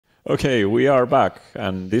Okay, we are back,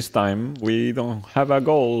 and this time we don't have a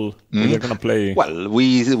goal. We are gonna play. Well,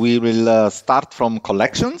 we will start from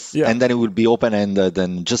collections, Yeah. and then it will be open-ended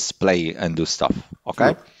and just play and do stuff.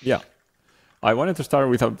 Okay? Yeah. I wanted to start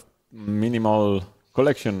with a minimal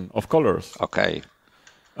collection of colors. Okay.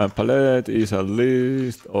 A palette is a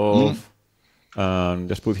list of, and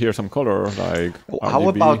just put here some color like How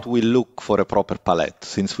RGB. about we look for a proper palette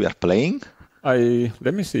since we are playing?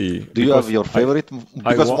 Let me see. Do you have your favorite?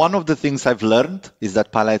 Because one of the things I've learned is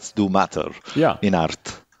that palettes do matter in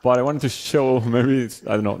art. But I wanted to show, maybe,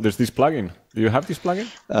 I don't know, there's this plugin. Do you have this plugin?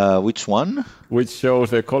 Which one? Which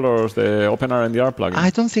shows the colors, the OPENRNDR plugin.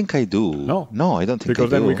 I don't think I do. No? No, I don't think I do.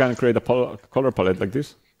 Because then we can create a color palette like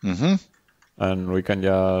this. And we can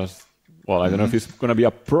just, well, I don't know if it's going to be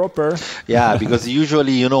a proper... Yeah, because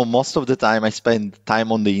usually, you know, most of the time I spend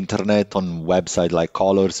time on the internet, on website like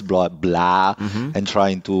colors, blah, blah, and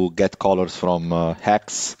trying to get colors from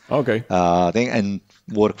Hex. Okay. And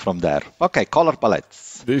work from there. Okay, color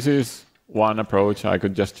palettes. This is one approach. I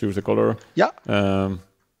could just choose the color. Yeah.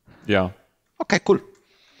 Yeah. Okay, cool.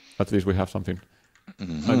 At least we have something.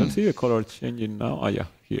 I don't see the color changing now. Oh, yeah,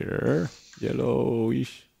 here.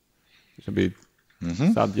 Yellowish. It's a bit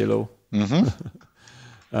sad yellow.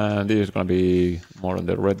 And this is going to be more in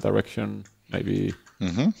the red direction. Maybe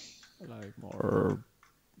like more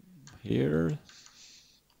here.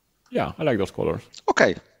 Yeah, I like those colors.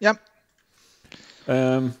 Okay, yeah.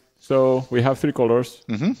 So we have 3 colors.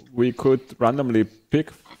 We could randomly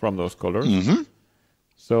pick from those colors.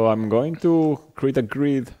 So I'm going to create a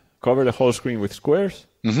grid, cover the whole screen with squares.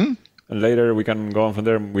 And later we can go on from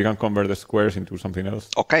there. We can convert the squares into something else.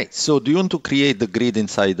 Okay, so do you want to create the grid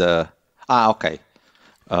inside the... okay.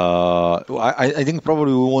 I think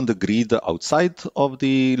probably we want the grid outside of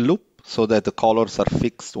the loop so that the colors are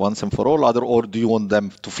fixed once and for all, or do you want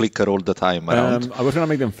them to flicker all the time around? I was going to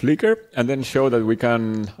make them flicker and then show that we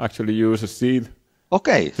can actually use a seed.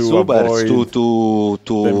 Okay, to super. avoid to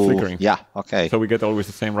them flickering. Yeah, okay. So we get always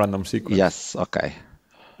the same random sequence. Yes, okay.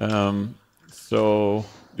 So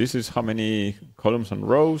this is how many columns and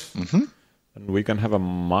rows. And we can have a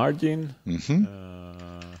margin.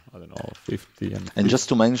 I don't know, 50 and 50. And just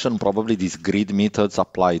to mention, probably these grid methods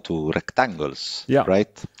apply to rectangles,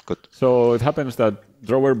 right? Good. So it happens that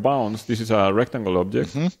drawer bounds, this is a rectangle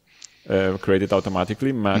object created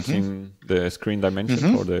automatically, matching the screen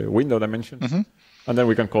dimension or the window dimension. And then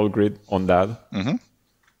we can call grid on that,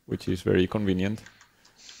 which is very convenient.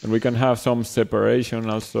 And we can have some separation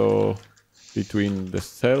also between the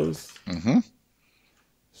cells.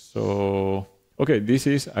 So, okay, this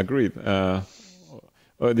is a grid.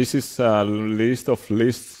 This is a list of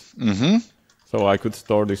lists. So I could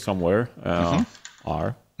store this somewhere.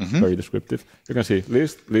 R, very descriptive. You can see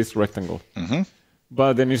list, rectangle.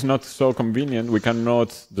 But then it's not so convenient. We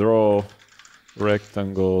cannot draw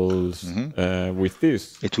rectangles with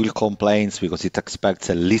this. It will complain because it expects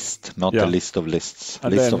a list, not a list of lists,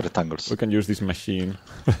 and list of rectangles. We can use this machine.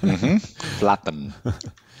 Flatten.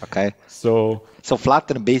 Okay. So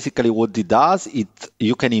flatten, basically what it does,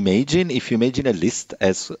 you can imagine, if you imagine a list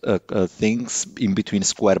as things in between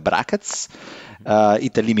square brackets,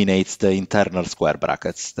 it eliminates the internal square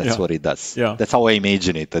brackets. That's what it does. Yeah. That's how I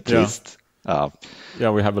imagine it, at least.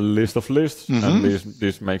 We have a list of lists, and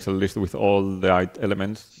this makes a list with all the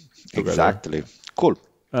elements together. Exactly. Cool.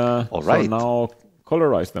 All right. So now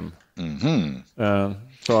colorize them.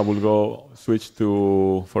 So I will go switch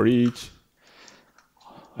to for each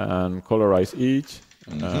and colorize each.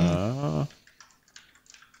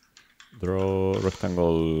 Draw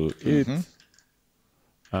rectangle it.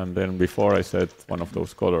 And then before I set one of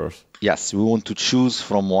those colors. Yes, we want to choose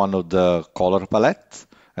from one of the color palette.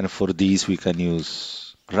 And for these, we can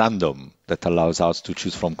use random that allows us to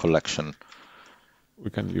choose from collection. We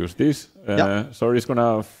can use this. Sorry, it's going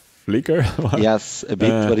to flicker. Yes, a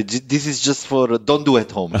bit. But this is just for don't do at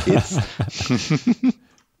home, kids.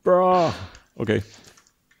 Bro. Okay.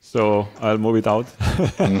 So I'll move it out.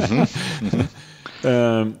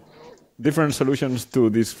 Different solutions to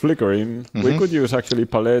this flickering. We could use actually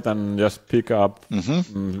palette and just pick up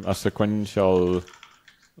a sequential,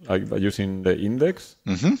 like by using the index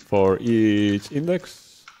for each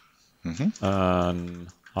index, and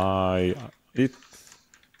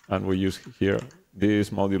and we use here this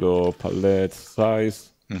modulo palette size.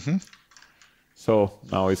 So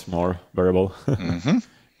now it's more variable.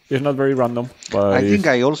 It's not very random, but I think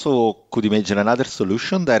I also could imagine another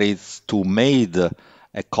solution that is to make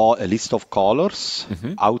a list of colors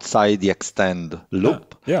outside the extend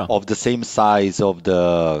loop of the same size of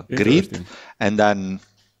the grid, and then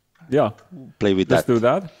play with that. Let's do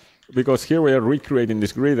that. because here we are recreating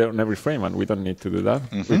this grid on every frame, and we don't need to do that.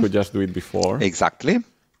 We could just do it before. Exactly.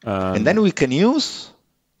 And then we can use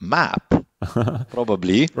map,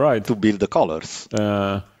 probably, to build the colors.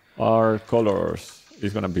 Our colors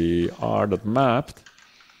is going to be r.mapped.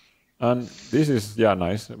 And this is,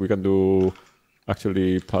 nice. We can do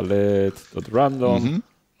actually palette.random.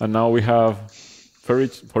 And now we have, for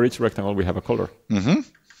each rectangle, we have a color.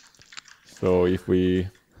 So if we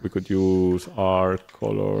could use our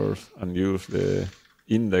colors and use the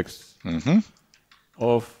index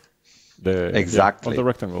of the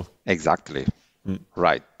rectangle. Exactly.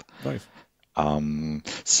 Right. Nice.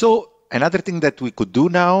 So another thing that we could do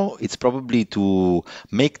now is probably to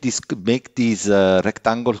make these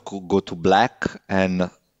rectangles go to black and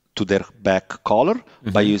to their back color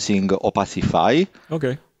by using opacify.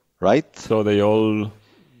 Okay. Right. So they all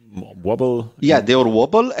wobble. Yeah, they all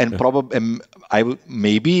wobble, and probably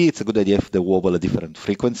maybe it's a good idea if they wobble a different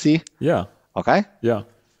frequency. Yeah. Okay. Yeah.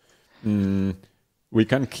 We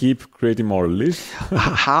can keep creating more lists.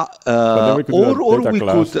 Or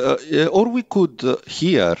we could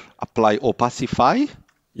here apply opacify.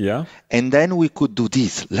 Yeah. And then we could do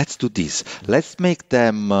this. Let's do this. Let's make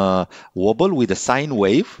them wobble with a sine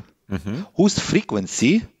wave whose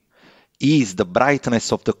frequency is the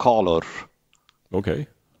brightness of the color. Okay.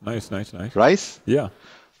 Nice. Right? Yeah.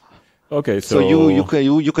 Okay. So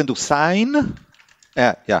you can do sine.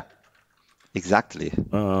 Yeah. Exactly.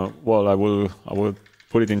 Well, I will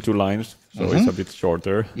put it in 2 lines, so it's a bit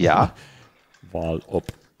shorter. Yeah. Val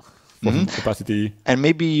up opacity. And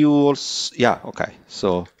maybe you also okay.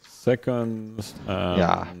 So seconds.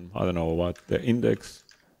 I don't know what the index.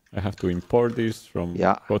 I have to import this from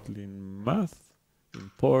Kotlin Math.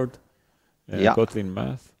 Import Kotlin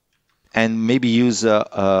Math. And maybe use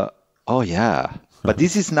but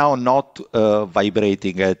this is now not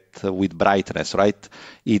vibrating with brightness, right?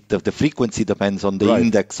 The frequency depends on the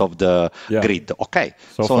index of the grid. Okay.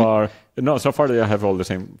 So far they have all the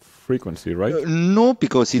same frequency, right? No,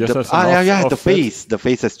 because the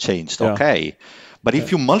phase has changed. Yeah. Okay. But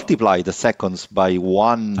if you multiply the seconds by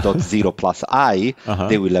 1.0 plus I,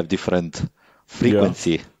 they will have different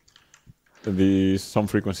frequency. Some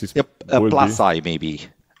frequencies. Plus I maybe.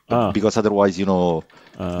 Because otherwise,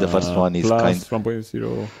 the first one is plus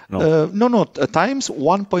 1.0. No, times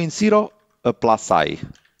 1.0 plus I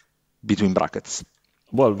between brackets.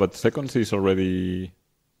 Well, but seconds is already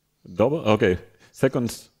double. Okay,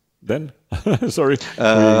 seconds. Then sorry,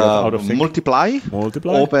 out of sync. Multiply.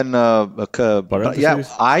 Open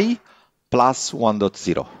parentheses. I plus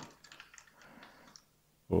 1.0.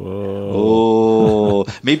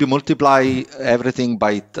 Maybe multiply everything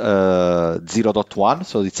by 0.1,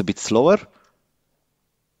 so it's a bit slower.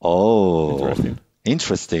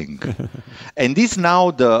 Interesting. And this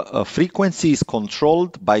now the frequency is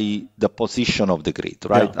controlled by the position of the grid,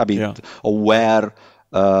 right? Where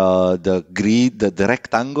the grid, the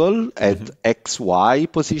rectangle at XY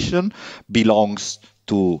position belongs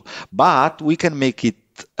to. But we can make it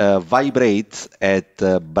vibrate at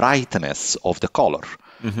the brightness of the color.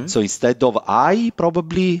 So instead of I,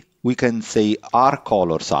 probably we can say R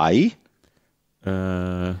colors I.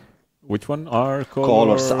 Which one? R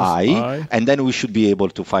colors I. And then we should be able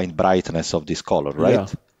to find brightness of this color, right? Yeah.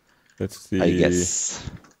 Let's see. I guess.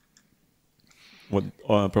 What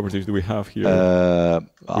properties do we have here? The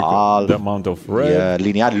amount of red. Yeah,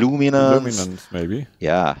 linear luminance. Luminance, maybe.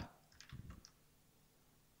 Yeah.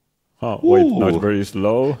 Oh, wait, no, it's very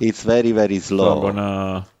slow. It's very, very slow. So I'm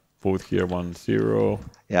gonna put here 1, 0.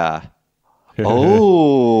 Yeah.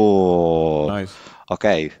 Oh. Nice.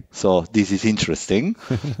 Okay, so this is interesting.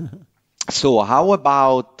 So how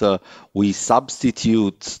about we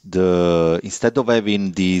substitute instead of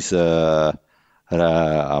having these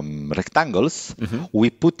rectangles, we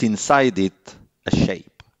put inside it a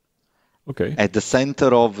shape. Okay. At the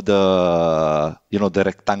center of the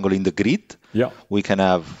rectangle in the grid, we can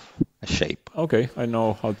have a shape. Okay, I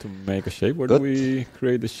know how to make a shape. Where do we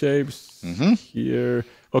create the shapes? Here.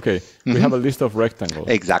 Okay, we have a list of rectangles.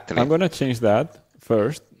 Exactly. I'm going to change that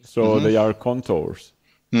first, so they are contours.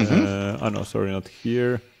 No, sorry, not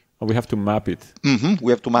here. We have to map it.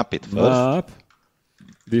 We have to map it first. Map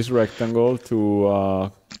this rectangle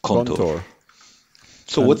to contour.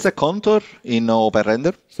 So what's a contour in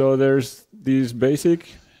OpenRender? So there's these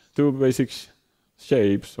two basic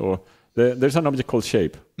shapes, or there's an object called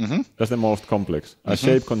shape. That's the most complex. A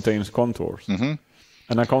shape contains contours.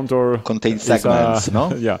 And a contour contains segments,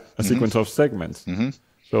 no? Yeah, a sequence of segments.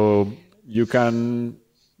 So you can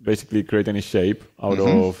basically create any shape out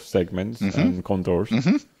of segments and contours.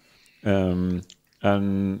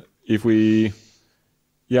 And if we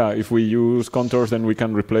yeah, if we use contours, then we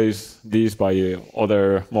can replace these by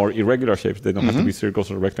other more irregular shapes. They don't have to be circles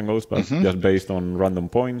or rectangles, but just based on random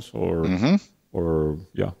points or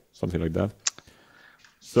yeah, something like that.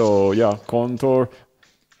 So yeah, contour.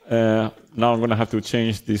 Now I'm going to have to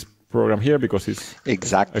change this program here because it's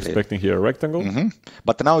expecting here a rectangle.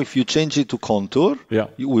 But now if you change it to contour, yeah,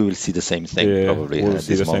 we will see the same thing probably. We'll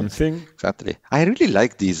see the same thing. Exactly. I really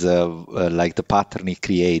like this, like the pattern it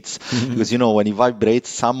creates, because, you know, when it vibrates,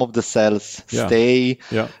 some of the cells stay,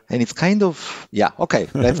 and it's kind of, okay,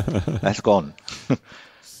 let's go on.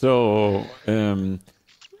 So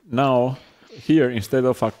now here, instead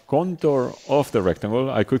of a contour of the rectangle,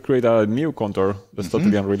 I could create a new contour that's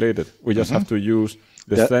totally unrelated. We just have to use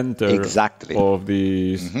the center of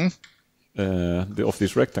these of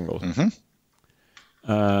this rectangle.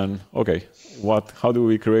 And okay, how do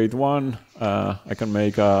we create one? I can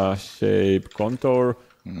make a shape contour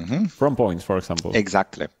from points, for example.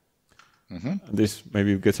 Exactly. This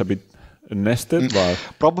maybe gets a bit nested, but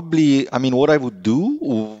probably, I mean, what I would do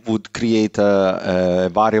would create a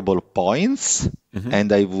variable points,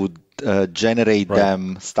 and I would generate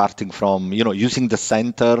them starting from, you know, using the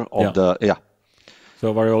center of the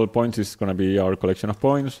So variable points is going to be our collection of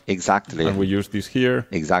points. Exactly. And we use this here.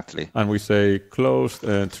 Exactly. And we say closed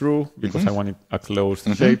true because I want it a closed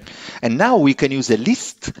shape. And now we can use a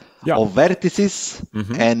list of vertices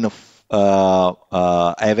and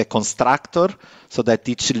have a constructor so that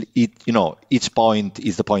each point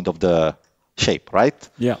is the point of the shape, right?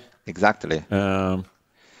 Yeah. Exactly.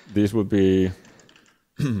 This would be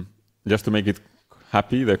just to make it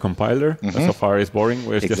happy, the compiler. So far it's boring.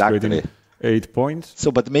 We're just creating 8 points.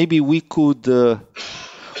 So, but maybe we could,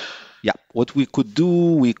 what we could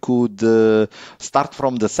do, we could start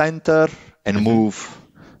from the center and move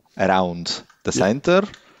around the center.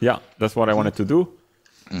 Yeah, that's what I wanted to do.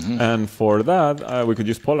 And for that, we could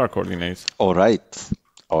use polar coordinates. All right.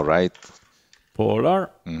 Polar.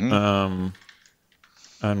 And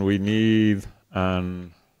we need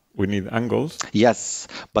angles. Yes,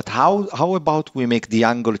 but how about we make the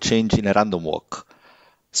angle change in a random walk?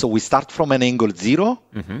 So we start from an angle 0.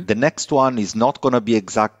 The next one is not going to be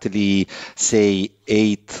exactly, say,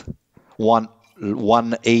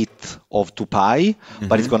 1/8 of 2 pi,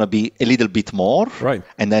 but it's going to be a little bit more,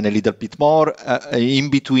 and then a little bit more in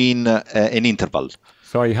between an interval.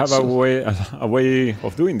 So I have a way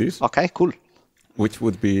of doing this. Okay, cool. Which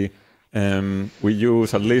would be we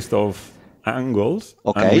use a list of angles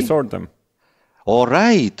and we sort them. All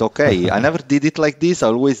right, okay. I never did it like this. I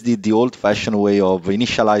always did the old-fashioned way of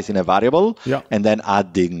initializing a variable and then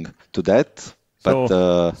adding to that. But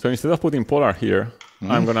so instead of putting polar here,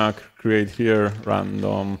 I'm going to create here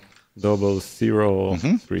random 00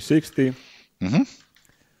 360.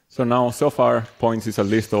 So now, so far, points is a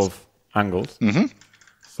list of angles.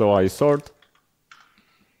 So I sort.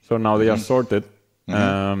 So now they are sorted.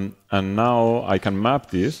 And now I can map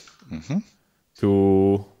this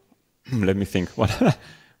to... Let me think. What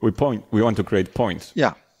we want to create points.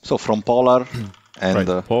 Yeah. So from polar and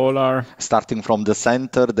polar. Starting from the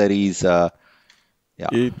center, there is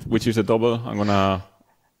it, which is a double. I'm gonna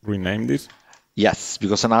rename this. Yes,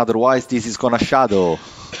 because otherwise this is gonna shadow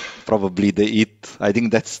probably the it. I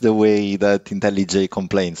think that's the way that IntelliJ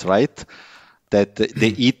complains, right? That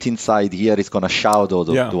the it inside here is gonna shadow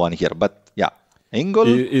the one here. But angle.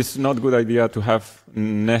 It's not a good idea to have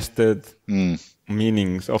nested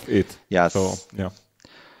meanings of it. Yes. So,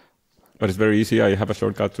 but it's very easy. I have a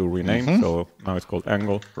shortcut to rename. So now it's called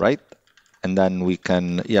angle. Right. And then we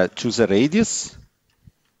can, choose a radius.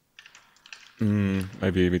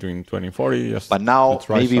 Maybe between 20 and 40. But now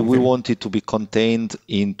maybe we want it to be contained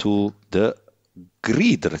into the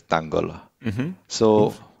grid rectangle.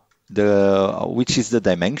 So which is the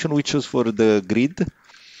dimension we choose for the grid?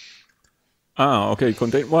 Okay.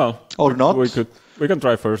 Or not? We can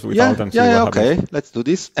try first without and see what happens. Okay. Let's do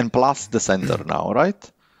this and plus the center now,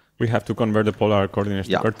 right? We have to convert the polar coordinates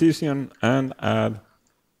to Cartesian and add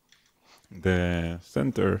the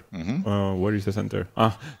center. Where is the center?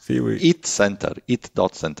 It center. It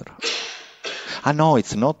dot center. No,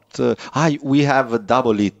 it's not. We have a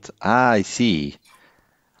double it. I see.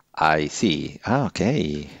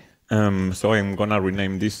 Okay. So I'm gonna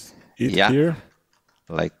rename this here.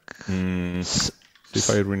 Like if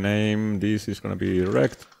I rename this, it's going to be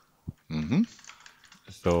rect.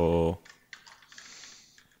 So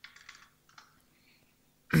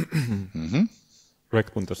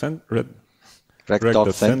rect.center.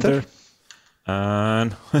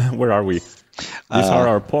 And where are we? These are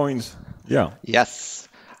our points. Yeah. Yes.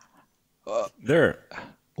 There.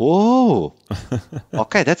 Oh,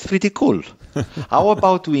 okay, that's pretty cool. How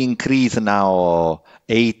about we increase now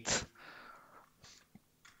 8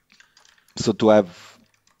 so to have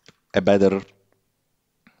a better...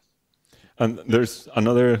 And there's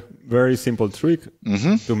another very simple trick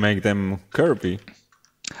to make them curvy.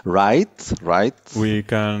 Right, right. We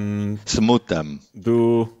can smooth them.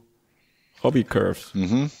 Do hobby curves.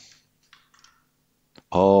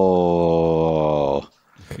 Oh.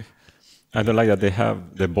 I don't like that they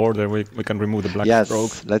have the border. We can remove the black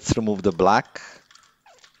stroke. Yes, let's remove the black.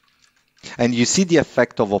 And you see the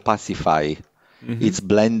effect of opacify. It's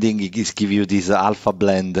blending. It gives you this alpha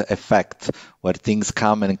blend effect where things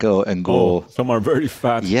come and go and go. Oh, some are very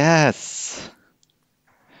fat. Yes.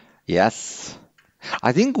 Yes.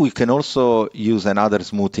 I think we can also use another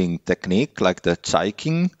smoothing technique like the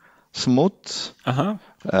chiking smooth. How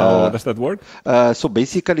does that work? So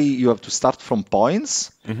basically you have to start from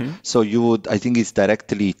points. So you would, I think it's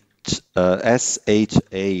directly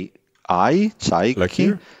S-H-A-I, chiking. Like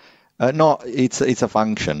here? No, it's a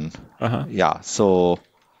function. Yeah, so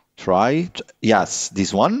try, yes,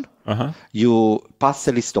 this one. You pass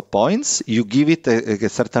a list of points. You give it a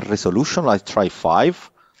certain resolution, like try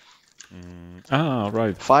 5.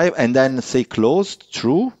 Right. 5, and then say closed,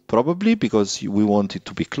 true, probably, because we want it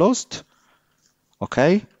to be closed.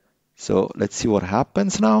 Okay, so let's see what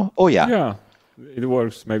happens now. Oh, yeah. Yeah, it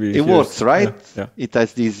works. Maybe it works, right? Yeah. It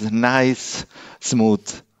has this nice,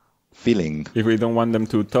 smooth feeling. If we don't want them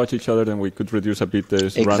to touch each other, then we could reduce a bit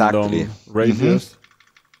this Exactly. random radius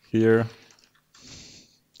here.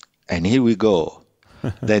 And here we go.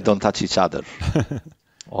 They don't touch each other.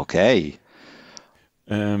 Okay.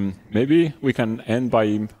 Maybe we can end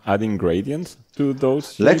by adding gradients to those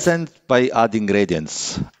shapes. Let's end by adding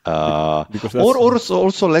gradients. Or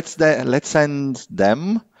also let's end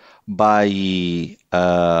them by,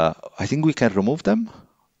 I think we can remove them.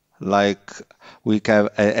 Like we can,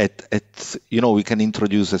 we can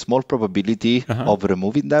introduce a small probability of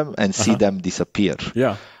removing them and see them disappear.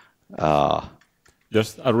 Yeah.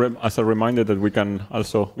 Just as a reminder that we can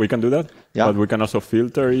do that. Yeah. But we can also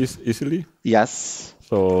filter easily. Yes.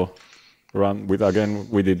 So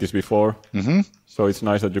we did this before. So it's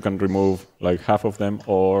nice that you can remove like half of them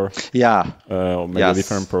or maybe a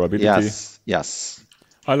different probability. Yes. Yes.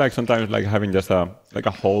 I like sometimes like having just a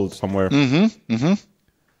hold somewhere.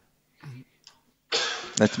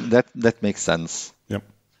 That makes sense. Yep.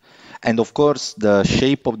 And of course, the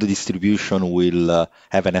shape of the distribution will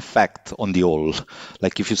have an effect on the whole.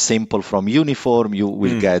 Like if you sample from uniform, you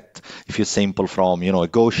will get, if you sample from, a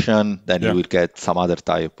Gaussian, then you will get some other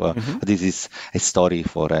type. This is a story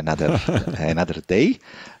for another day.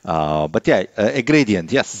 But yeah, a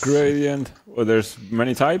gradient, yes. Gradient. Well, there's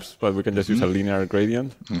many types, but we can just use a linear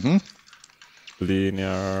gradient.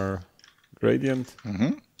 Linear gradient.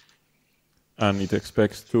 And it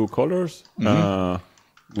expects 2 colors.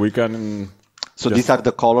 We can. So these are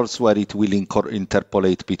the colors where it will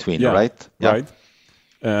interpolate between, right? Yeah. Right.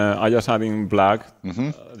 I just adding black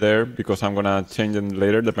there because I'm gonna change them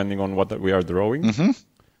later depending on what we are drawing.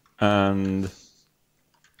 And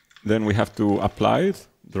then we have to apply it.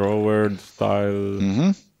 Draw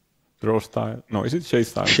style. Draw style. No, is it shade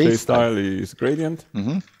style? Shade style is gradient.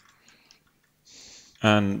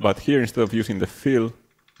 But here instead of using the fill,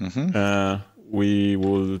 we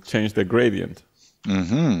will change the gradient.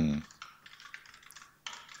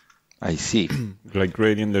 I see. Like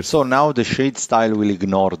gradient. So now the shade style will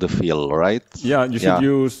ignore the fill, right? Yeah, you should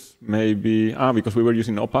use maybe because we were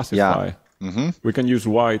using opacify. We can use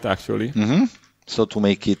white actually. So to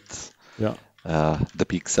make it the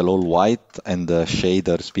pixel all white and the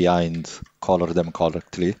shaders behind color them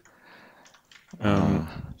correctly.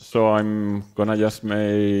 So I'm gonna just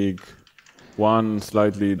make one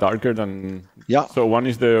slightly darker than. So one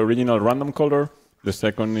is the original random color. The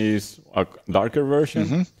second is a darker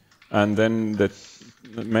version. And then the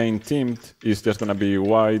main tint is just going to be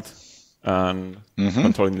white and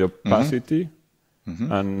controlling the opacity.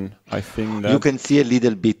 And I think that... You can see a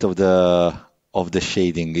little bit of the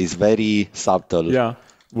shading. It's very subtle. Yeah.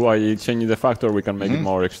 By changing the factor, we can make it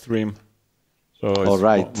more extreme. So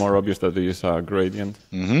it's more obvious that it is a gradient.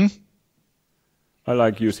 I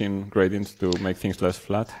like using gradients to make things less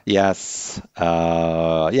flat. Yes.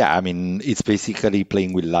 I mean, it's basically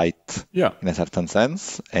playing with light in a certain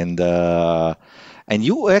sense. And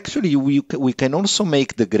you actually, we can also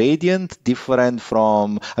make the gradient different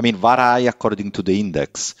from, vary according to the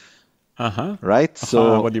index. Right?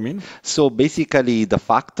 So what do you mean? So basically the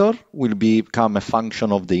factor will become a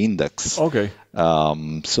function of the index. Okay.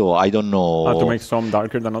 So I don't know. To make some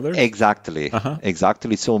darker than others? Exactly.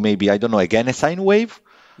 Exactly. So maybe, I don't know, again, a sine wave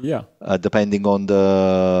Yeah. Depending on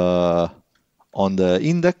the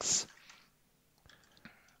index.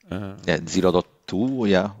 Yeah, 0.2.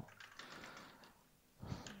 Yeah.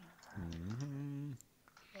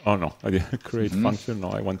 Oh no, I didn't create function. No,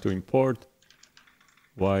 I want to import.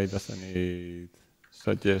 Why doesn't it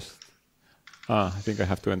suggest? I think I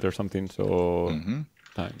have to enter something. So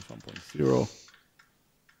times 1.0.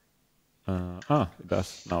 It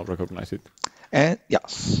does now recognize it. And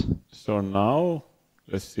yes. So now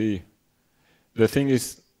let's see. The thing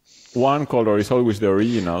is, one color is always the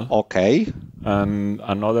original. Okay. And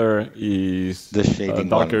another is the shading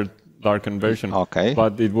darkened version. Okay.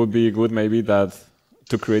 But it would be good maybe that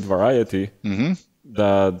to create variety,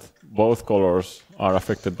 that both colors are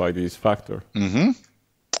affected by this factor.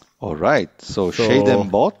 All right. So shade them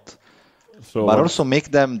both, but also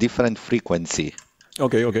make them different frequency.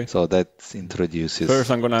 Okay, okay. So that introduces.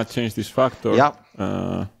 First, I'm going to change this factor. Yeah.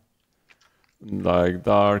 Like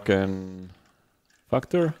darken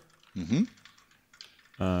factor.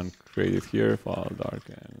 And create it here. File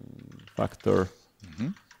darken factor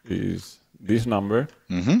is this number.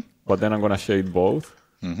 But then I'm going to shade both.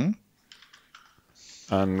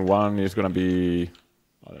 And one is going to be,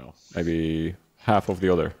 I don't know, maybe half of the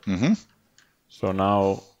other. So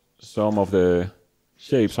now some of the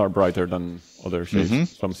shapes are brighter than other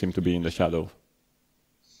shapes. Some seem to be in the shadow.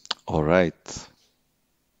 All right.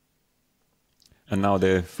 And now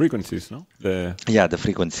the frequencies, no? Yeah, the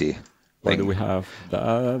frequency. Why do we have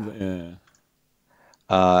that?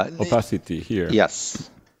 Opacity here.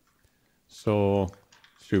 Yes. So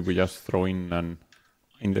should we just throw in an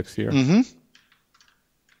index here?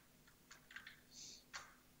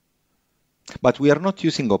 But we are not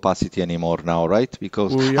using opacity anymore now, right?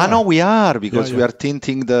 Because we are because we are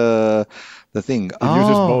tinting the thing. It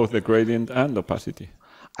uses both the gradient and opacity.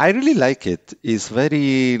 I really like it. It's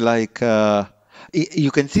very like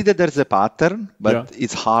you can see that there's a pattern, but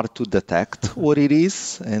it's hard to detect what it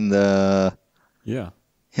is, and yeah,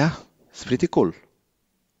 it's pretty cool.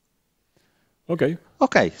 Okay.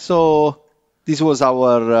 Okay, so this was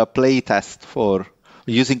our play test for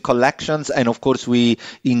using collections, and of course we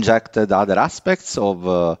injected other aspects of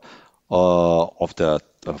the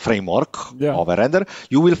framework OpenRender.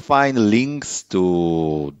 You will find links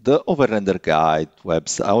to the OpenRender guide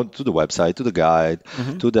website, to the website, to the guide,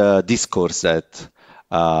 to the discourse that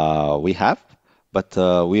we have. But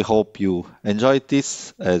we hope you enjoyed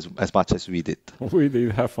this as much as we did. We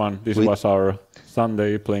did have fun. This was our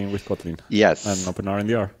Sunday playing with Kotlin. Yes. And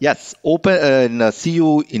OpenRNDR. Yes. And see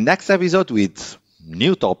you in next episode with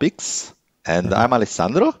new topics. And I'm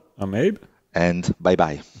Alessandro. I'm Abe. And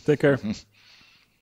bye-bye. Take care.